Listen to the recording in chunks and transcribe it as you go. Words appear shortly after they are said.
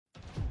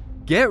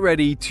Get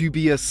ready to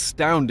be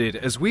astounded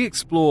as we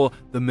explore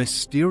the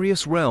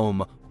mysterious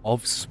realm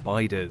of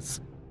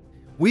spiders.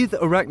 With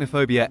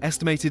arachnophobia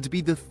estimated to be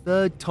the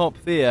third top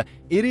fear,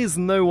 it is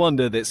no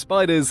wonder that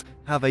spiders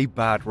have a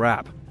bad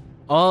rap.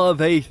 Are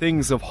they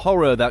things of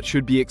horror that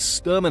should be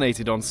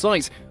exterminated on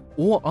sight,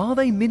 or are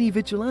they mini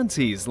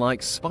vigilantes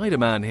like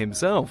Spider-Man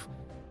himself?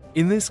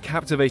 In this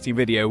captivating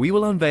video, we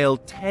will unveil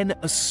 10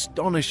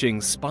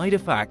 astonishing spider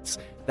facts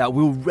that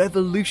will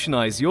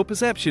revolutionize your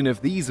perception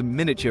of these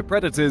miniature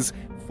predators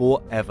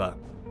forever.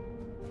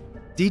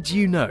 Did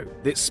you know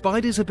that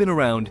spiders have been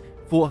around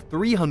for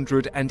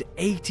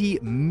 380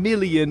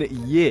 million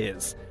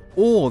years?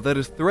 Or that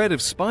a thread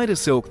of spider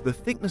silk the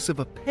thickness of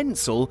a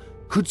pencil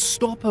could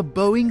stop a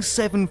Boeing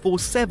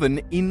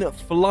 747 in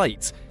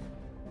flight?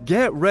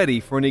 Get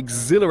ready for an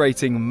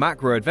exhilarating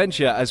macro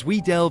adventure as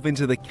we delve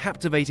into the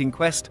captivating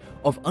quest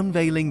of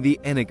unveiling the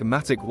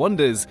enigmatic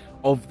wonders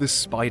of the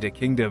Spider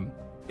Kingdom,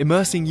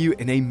 immersing you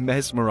in a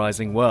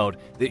mesmerizing world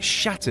that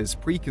shatters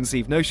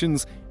preconceived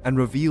notions and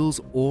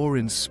reveals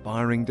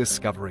awe-inspiring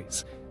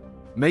discoveries.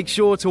 Make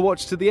sure to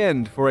watch to the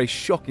end for a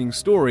shocking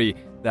story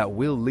that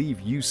will leave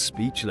you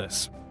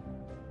speechless.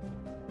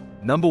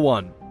 Number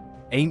 1.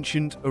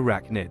 Ancient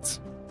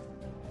arachnids.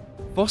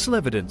 Fossil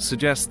evidence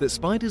suggests that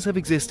spiders have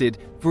existed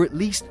for at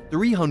least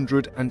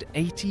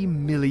 380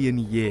 million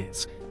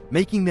years,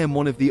 making them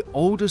one of the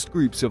oldest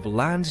groups of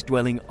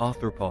land-dwelling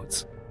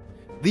arthropods.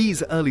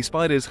 These early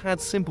spiders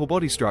had simple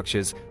body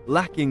structures,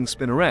 lacking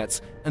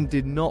spinnerets, and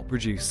did not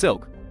produce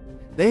silk.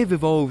 They have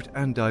evolved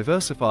and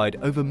diversified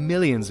over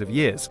millions of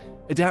years,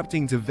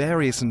 adapting to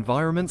various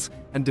environments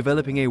and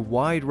developing a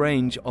wide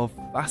range of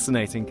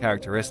fascinating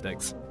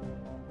characteristics.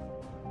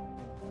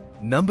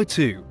 Number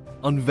 2.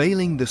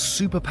 Unveiling the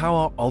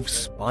superpower of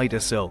spider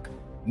silk,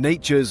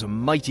 nature's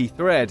mighty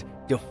thread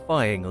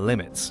defying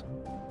limits.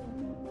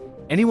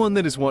 Anyone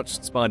that has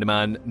watched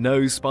Spider-Man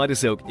knows spider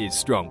silk is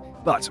strong,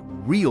 but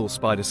real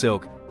spider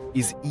silk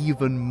is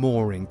even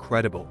more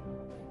incredible.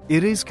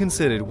 It is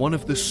considered one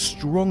of the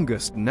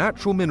strongest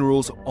natural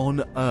minerals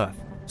on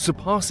Earth,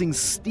 surpassing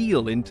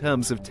steel in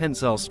terms of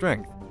tensile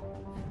strength.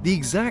 The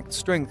exact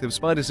strength of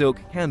spider silk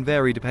can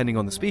vary depending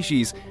on the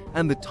species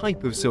and the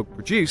type of silk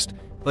produced,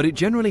 but it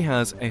generally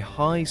has a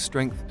high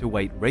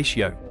strength-to-weight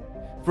ratio.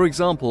 For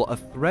example, a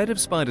thread of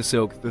spider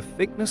silk the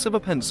thickness of a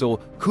pencil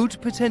could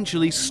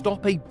potentially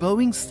stop a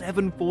Boeing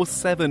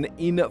 747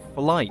 in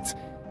flight.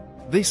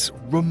 This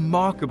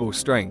remarkable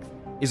strength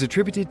is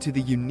attributed to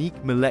the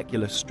unique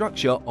molecular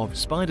structure of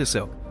spider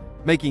silk,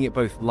 making it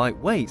both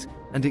lightweight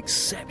and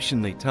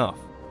exceptionally tough.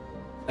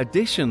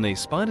 Additionally,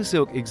 spider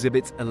silk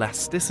exhibits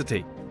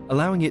elasticity,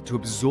 allowing it to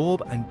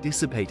absorb and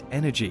dissipate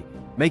energy,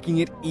 making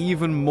it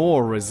even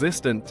more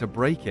resistant to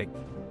breaking.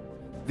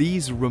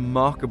 These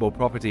remarkable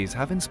properties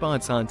have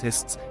inspired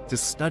scientists to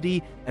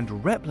study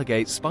and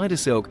replicate spider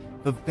silk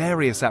for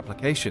various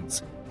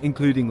applications,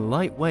 including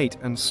lightweight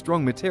and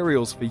strong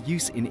materials for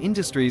use in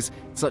industries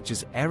such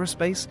as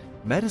aerospace,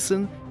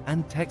 medicine,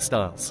 and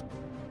textiles.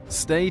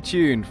 Stay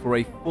tuned for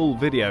a full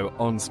video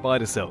on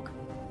spider silk.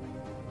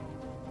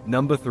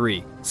 Number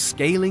 3.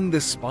 Scaling the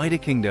Spider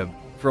Kingdom,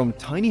 from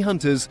tiny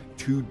hunters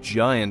to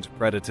giant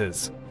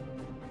predators.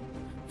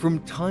 From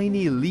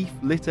tiny leaf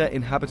litter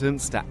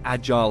inhabitants to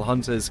agile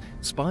hunters,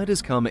 spiders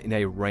come in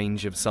a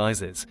range of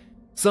sizes.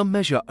 Some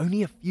measure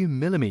only a few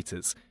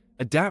millimeters,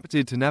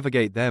 adapted to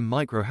navigate their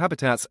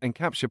microhabitats and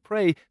capture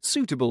prey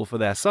suitable for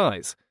their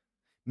size.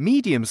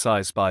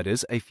 Medium-sized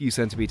spiders, a few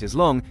centimeters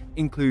long,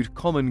 include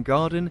common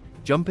garden,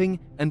 jumping,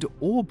 and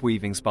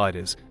orb-weaving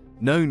spiders,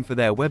 known for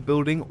their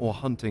web-building or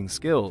hunting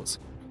skills.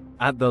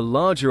 At the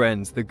larger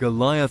end, the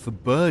Goliath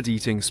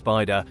bird-eating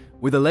spider,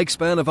 with a leg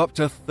span of up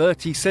to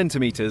 30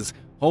 centimeters,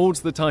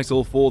 holds the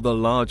title for the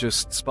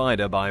largest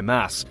spider by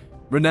mass,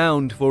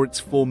 renowned for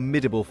its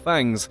formidable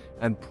fangs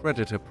and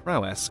predator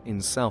prowess in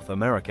South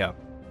America.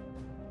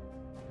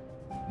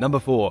 Number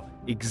 4.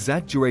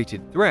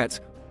 Exaggerated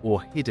threat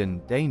or hidden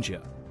danger.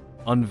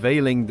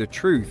 Unveiling the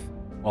truth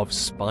of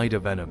spider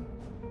venom.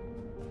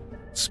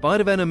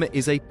 Spider venom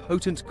is a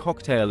potent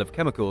cocktail of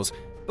chemicals,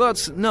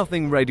 but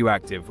nothing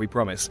radioactive, we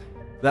promise,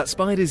 that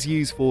spiders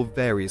use for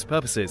various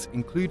purposes,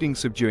 including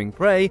subduing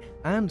prey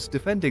and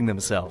defending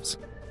themselves.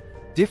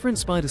 Different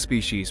spider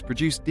species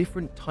produce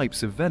different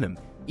types of venom,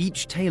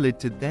 each tailored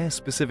to their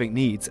specific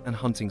needs and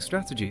hunting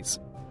strategies.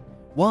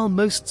 While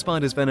most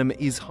spiders' venom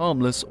is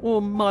harmless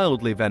or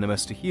mildly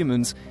venomous to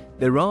humans,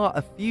 there are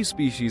a few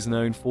species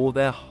known for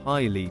their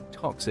highly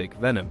toxic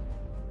venom.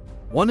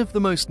 One of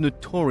the most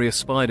notorious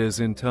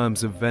spiders in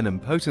terms of venom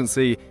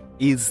potency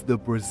is the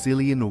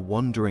Brazilian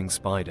wandering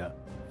spider,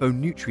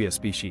 Fauna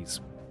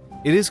species.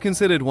 It is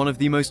considered one of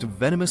the most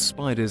venomous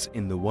spiders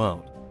in the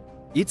world.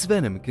 Its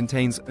venom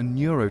contains a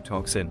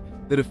neurotoxin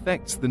that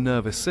affects the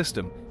nervous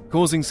system,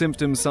 causing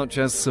symptoms such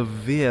as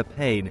severe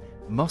pain,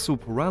 muscle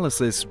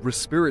paralysis,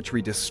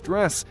 respiratory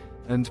distress,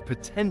 and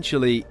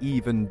potentially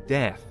even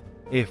death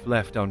if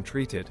left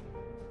untreated.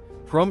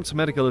 Prompt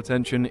medical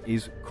attention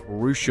is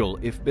crucial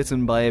if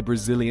bitten by a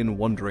Brazilian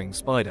wandering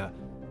spider.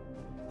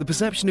 The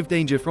perception of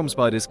danger from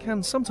spiders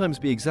can sometimes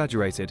be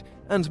exaggerated,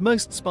 and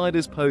most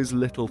spiders pose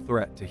little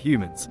threat to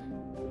humans.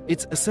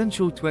 It's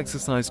essential to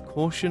exercise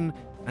caution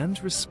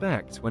and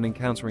respect when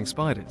encountering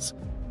spiders,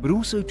 but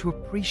also to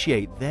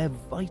appreciate their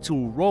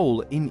vital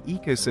role in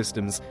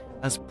ecosystems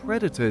as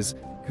predators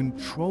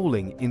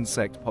controlling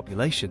insect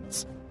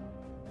populations.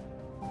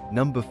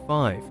 Number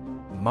 5.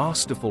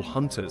 Masterful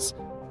hunters,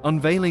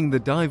 unveiling the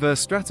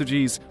diverse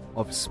strategies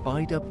of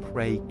spider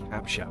prey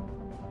capture.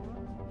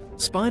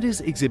 Spiders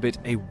exhibit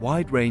a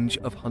wide range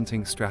of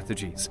hunting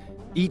strategies,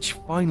 each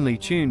finely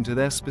tuned to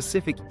their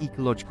specific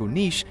ecological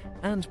niche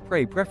and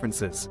prey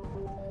preferences.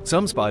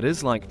 Some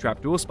spiders, like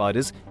trapdoor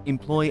spiders,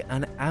 employ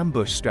an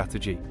ambush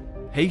strategy,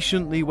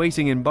 patiently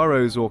waiting in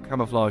burrows or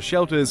camouflage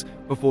shelters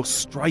before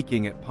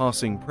striking at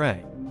passing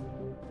prey.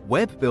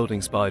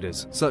 Web-building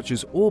spiders, such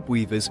as orb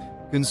weavers,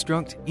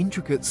 construct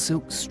intricate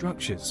silk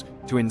structures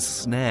to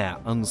ensnare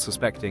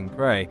unsuspecting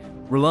prey,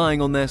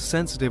 relying on their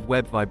sensitive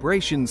web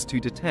vibrations to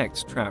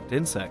detect trapped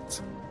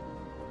insects.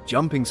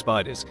 Jumping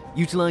spiders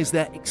utilize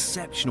their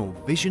exceptional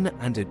vision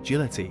and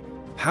agility,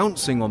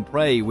 pouncing on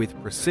prey with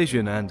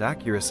precision and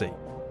accuracy.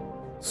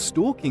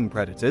 Stalking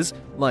predators,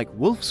 like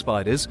wolf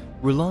spiders,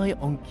 rely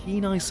on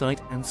keen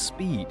eyesight and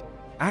speed,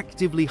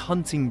 actively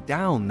hunting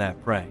down their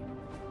prey.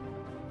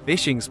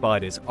 Fishing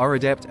spiders are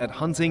adept at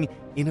hunting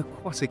in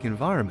aquatic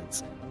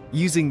environments,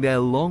 using their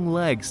long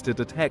legs to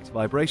detect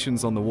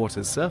vibrations on the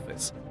water's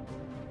surface.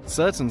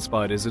 Certain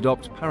spiders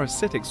adopt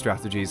parasitic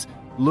strategies,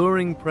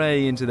 luring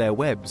prey into their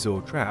webs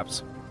or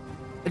traps.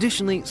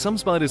 Additionally, some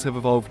spiders have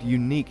evolved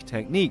unique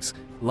techniques,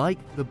 like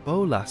the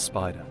bolas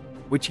spider,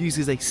 which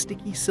uses a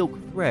sticky silk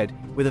thread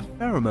with a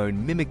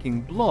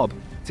pheromone-mimicking blob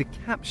to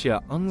capture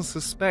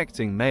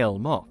unsuspecting male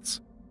moths.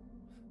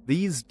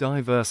 These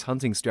diverse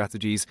hunting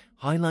strategies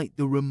highlight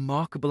the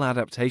remarkable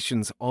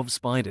adaptations of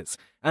spiders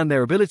and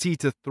their ability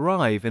to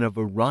thrive in a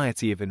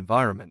variety of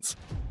environments.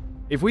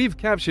 If we've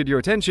captured your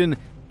attention,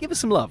 give us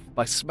some love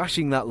by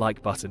smashing that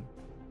like button.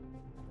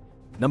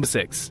 Number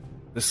 6.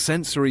 The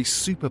sensory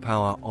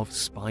superpower of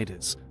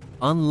spiders,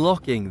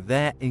 unlocking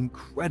their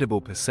incredible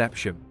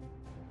perception.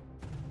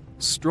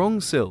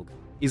 Strong silk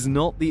is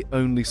not the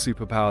only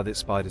superpower that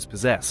spiders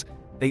possess.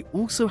 They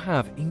also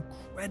have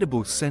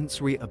incredible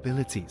sensory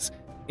abilities,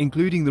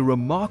 including the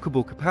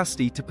remarkable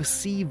capacity to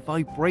perceive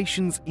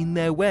vibrations in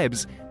their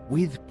webs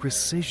with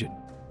precision.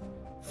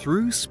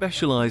 Through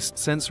specialized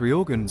sensory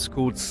organs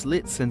called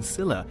slit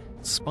sensilla,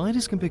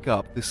 spiders can pick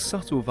up the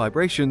subtle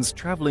vibrations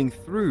traveling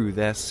through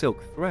their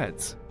silk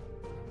threads.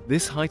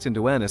 This heightened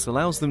awareness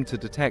allows them to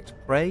detect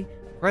prey,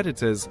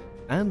 predators,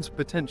 and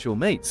potential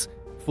mates,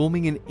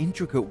 forming an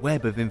intricate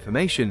web of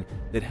information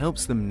that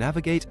helps them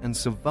navigate and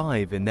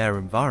survive in their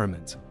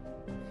environment.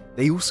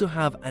 They also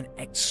have an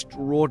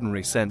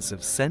extraordinary sense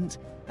of scent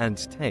and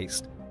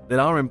taste that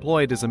are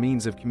employed as a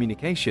means of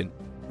communication,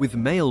 with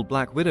male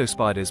black widow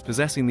spiders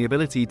possessing the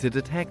ability to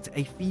detect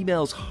a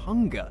female's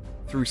hunger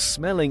through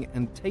smelling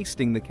and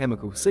tasting the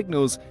chemical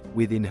signals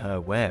within her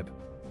web.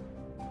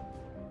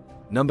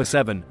 Number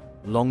 7.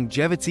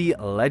 Longevity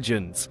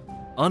legends,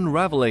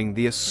 unraveling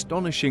the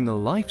astonishing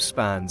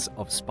lifespans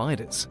of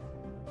spiders.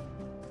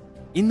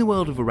 In the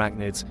world of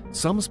arachnids,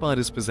 some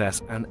spiders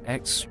possess an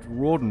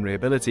extraordinary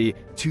ability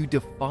to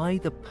defy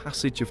the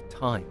passage of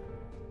time.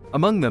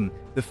 Among them,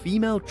 the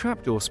female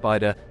trapdoor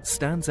spider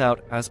stands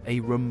out as a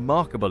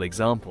remarkable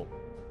example.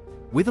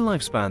 With a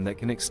lifespan that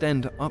can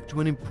extend up to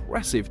an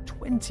impressive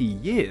 20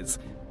 years,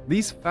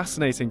 these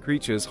fascinating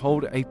creatures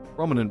hold a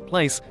prominent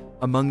place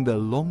among the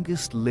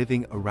longest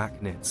living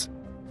arachnids.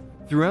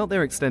 Throughout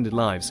their extended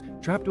lives,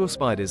 trapdoor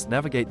spiders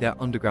navigate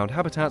their underground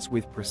habitats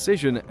with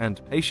precision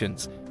and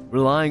patience,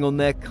 relying on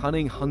their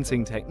cunning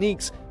hunting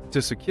techniques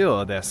to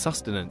secure their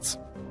sustenance.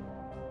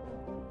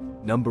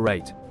 Number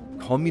 8.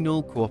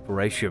 Communal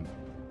cooperation,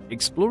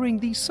 exploring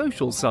the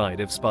social side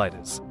of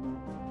spiders.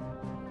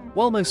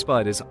 While most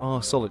spiders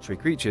are solitary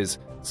creatures,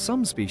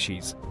 some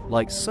species,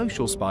 like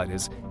social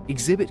spiders,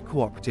 exhibit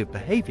cooperative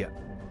behavior,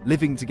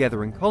 living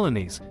together in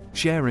colonies,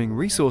 sharing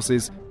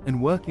resources,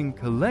 and working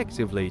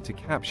collectively to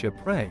capture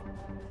prey.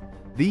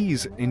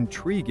 These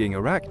intriguing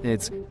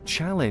arachnids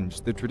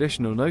challenge the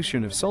traditional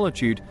notion of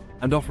solitude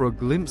and offer a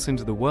glimpse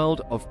into the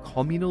world of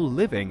communal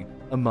living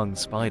among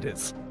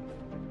spiders.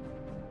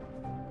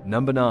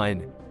 Number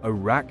 9.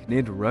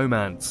 Arachnid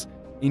romance,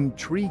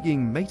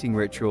 intriguing mating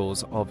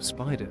rituals of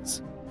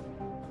spiders.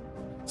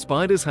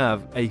 Spiders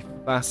have a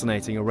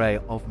fascinating array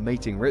of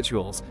mating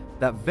rituals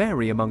that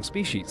vary among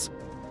species.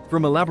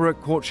 From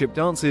elaborate courtship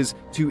dances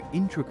to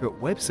intricate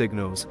web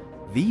signals,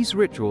 these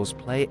rituals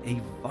play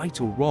a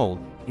vital role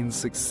in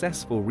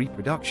successful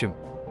reproduction.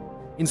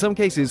 In some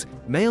cases,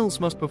 males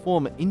must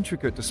perform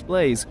intricate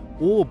displays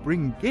or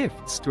bring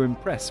gifts to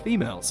impress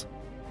females.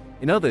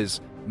 In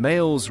others,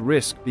 males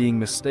risk being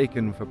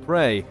mistaken for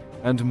prey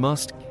and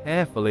must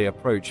carefully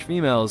approach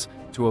females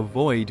to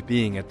avoid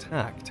being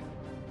attacked.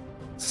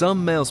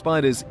 Some male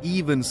spiders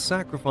even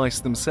sacrifice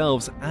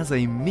themselves as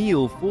a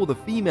meal for the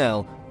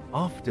female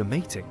after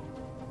mating.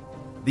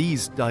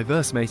 These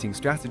diverse mating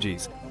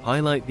strategies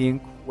highlight the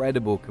incredible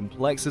incredible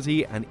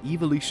complexity and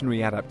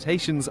evolutionary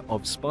adaptations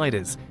of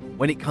spiders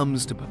when it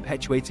comes to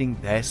perpetuating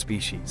their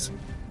species.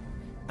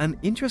 An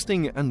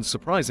interesting and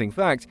surprising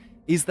fact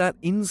is that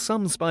in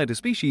some spider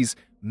species,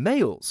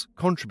 males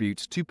contribute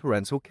to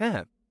parental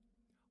care.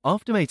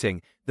 After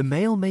mating, the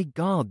male may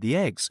guard the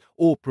eggs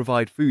or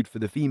provide food for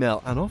the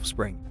female and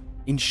offspring,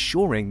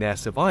 ensuring their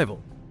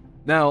survival.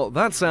 Now,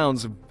 that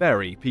sounds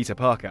very Peter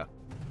Parker.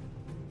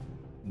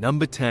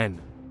 Number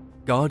 10.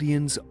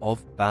 Guardians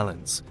of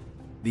balance.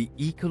 The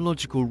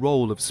ecological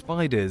role of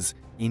spiders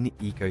in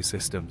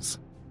ecosystems.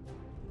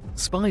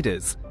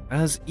 Spiders,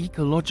 as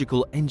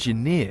ecological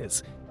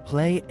engineers,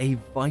 play a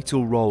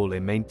vital role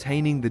in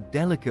maintaining the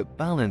delicate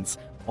balance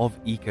of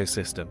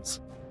ecosystems.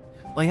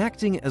 By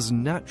acting as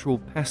natural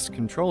pest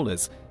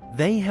controllers,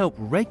 they help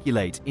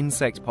regulate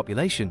insect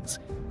populations,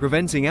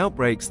 preventing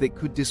outbreaks that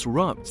could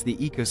disrupt the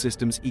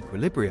ecosystem's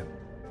equilibrium.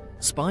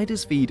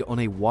 Spiders feed on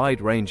a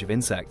wide range of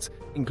insects,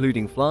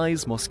 including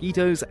flies,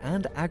 mosquitoes,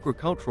 and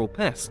agricultural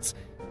pests,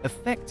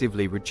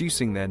 effectively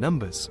reducing their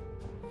numbers.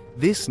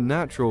 This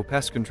natural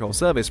pest control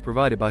service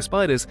provided by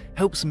spiders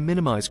helps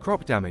minimize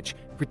crop damage,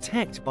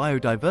 protect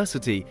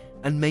biodiversity,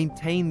 and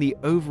maintain the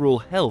overall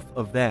health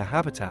of their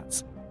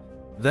habitats.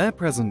 Their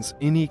presence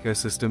in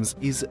ecosystems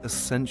is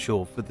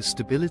essential for the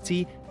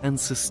stability and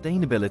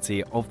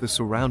sustainability of the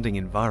surrounding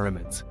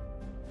environment.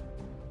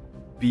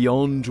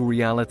 Beyond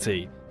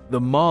reality,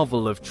 the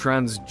marvel of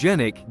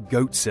transgenic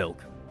goat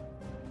silk.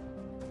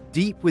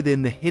 Deep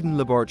within the hidden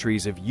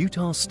laboratories of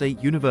Utah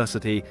State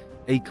University,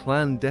 a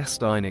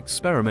clandestine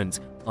experiment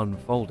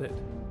unfolded.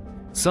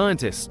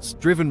 Scientists,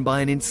 driven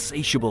by an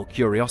insatiable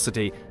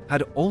curiosity,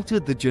 had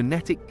altered the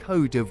genetic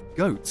code of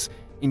goats,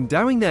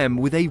 endowing them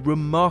with a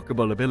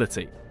remarkable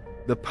ability: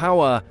 the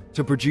power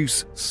to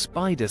produce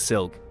spider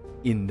silk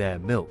in their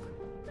milk.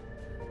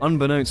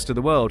 Unbeknownst to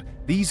the world,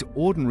 these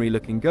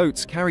ordinary-looking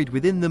goats carried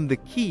within them the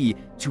key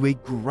to a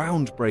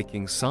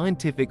groundbreaking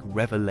scientific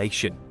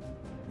revelation.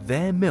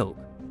 Their milk,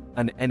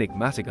 an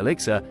enigmatic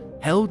elixir,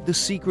 held the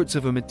secrets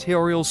of a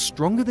material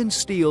stronger than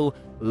steel,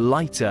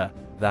 lighter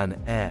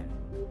than air.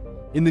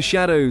 In the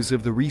shadows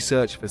of the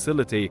research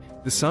facility,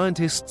 the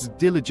scientists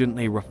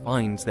diligently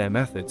refined their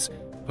methods,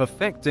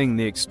 perfecting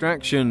the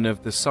extraction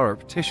of the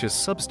surreptitious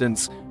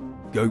substance,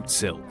 goat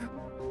silk.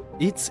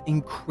 Its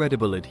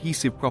incredible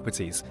adhesive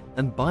properties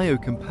and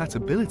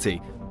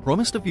biocompatibility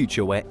promised a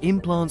future where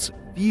implants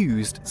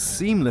fused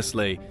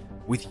seamlessly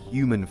with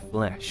human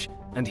flesh,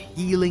 and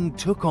healing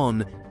took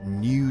on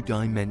new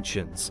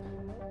dimensions.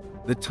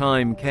 The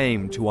time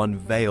came to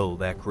unveil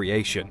their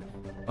creation.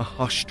 A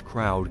hushed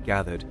crowd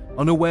gathered,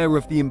 unaware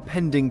of the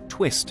impending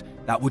twist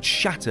that would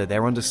shatter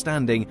their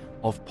understanding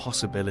of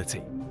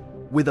possibility.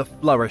 With a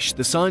flourish,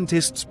 the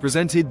scientists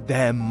presented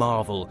their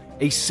marvel,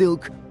 a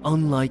silk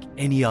unlike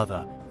any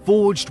other,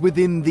 forged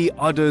within the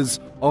udders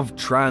of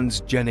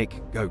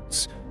transgenic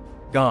goats.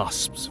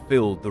 Gasps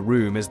filled the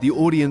room as the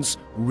audience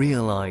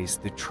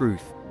realized the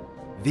truth.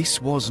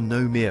 This was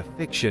no mere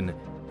fiction,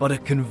 but a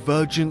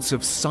convergence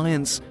of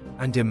science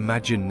and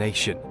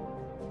imagination.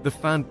 The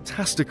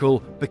fantastical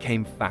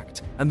became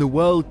fact, and the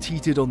world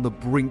teetered on the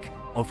brink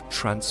of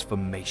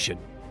transformation.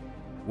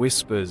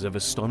 Whispers of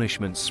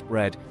astonishment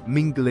spread,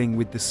 mingling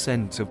with the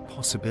scent of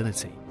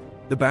possibility.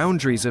 The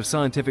boundaries of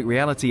scientific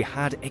reality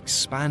had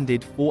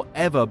expanded,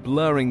 forever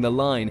blurring the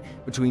line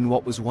between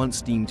what was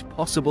once deemed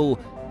possible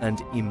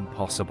and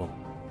impossible.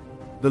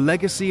 The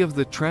legacy of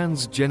the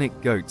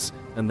transgenic goats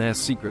and their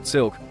secret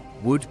silk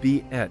would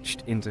be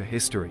etched into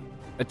history,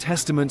 a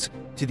testament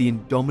to the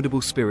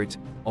indomitable spirit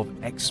of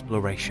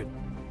exploration.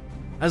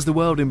 As the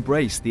world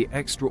embraced the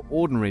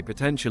extraordinary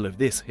potential of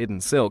this hidden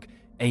silk,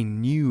 a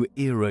new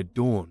era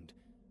dawned,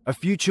 a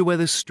future where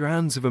the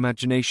strands of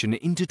imagination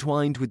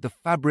intertwined with the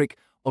fabric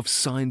of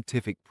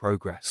scientific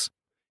progress.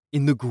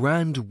 In the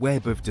grand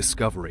web of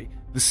discovery,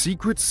 the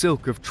secret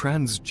silk of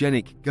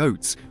transgenic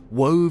goats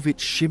wove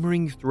its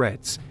shimmering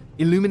threads,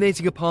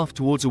 illuminating a path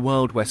towards a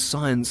world where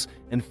science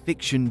and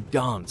fiction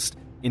danced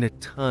in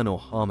eternal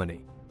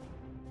harmony.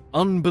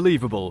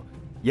 Unbelievable,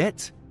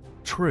 yet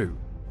true.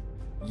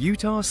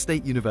 Utah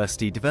State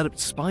University developed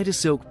spider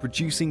silk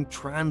producing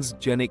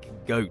transgenic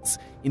goats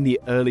in the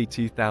early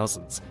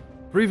 2000s,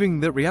 proving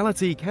that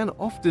reality can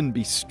often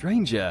be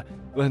stranger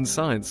than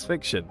science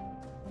fiction.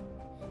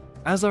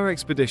 As our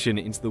expedition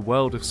into the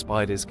world of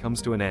spiders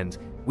comes to an end,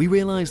 we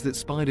realize that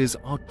spiders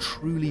are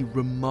truly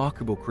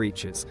remarkable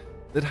creatures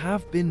that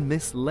have been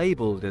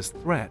mislabeled as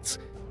threats,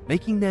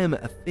 making them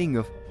a thing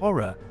of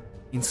horror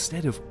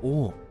instead of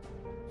awe.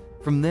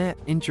 From their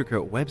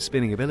intricate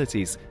web-spinning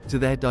abilities to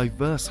their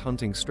diverse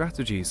hunting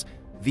strategies,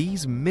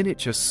 these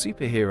miniature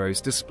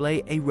superheroes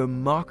display a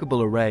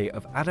remarkable array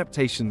of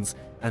adaptations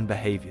and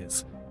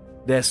behaviors.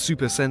 Their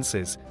super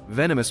senses,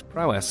 venomous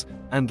prowess,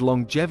 and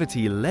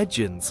longevity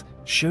legends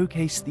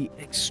showcase the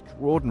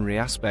extraordinary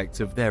aspects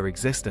of their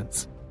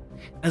existence.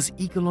 As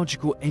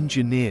ecological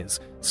engineers,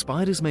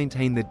 spiders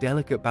maintain the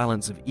delicate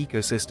balance of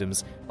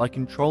ecosystems by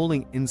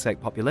controlling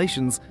insect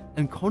populations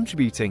and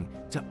contributing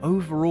to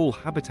overall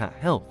habitat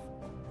health.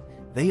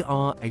 they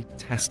are a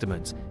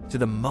testament to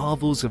the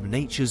marvels of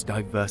nature's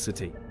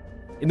diversity.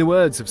 In the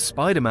words of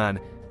Spider-Man,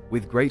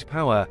 with great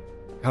power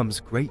comes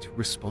great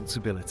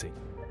responsibility.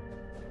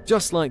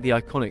 Just like the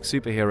iconic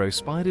superhero,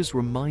 spiders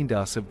remind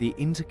us of the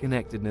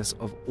interconnectedness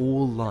of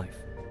all life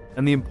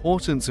and the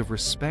importance of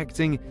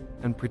respecting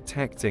and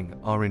protecting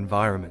our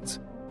environment.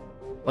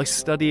 By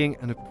studying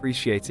and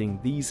appreciating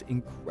these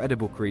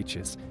incredible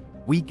creatures,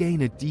 we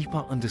gain a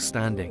deeper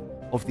understanding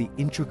of the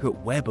intricate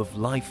web of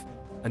life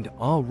and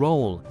our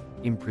role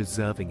in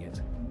preserving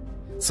it.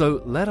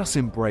 So let us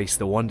embrace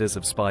the wonders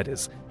of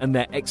spiders and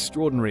their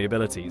extraordinary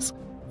abilities,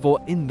 for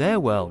in their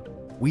world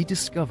we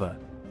discover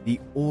the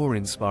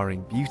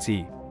awe-inspiring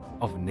beauty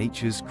of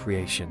nature's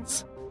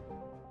creations.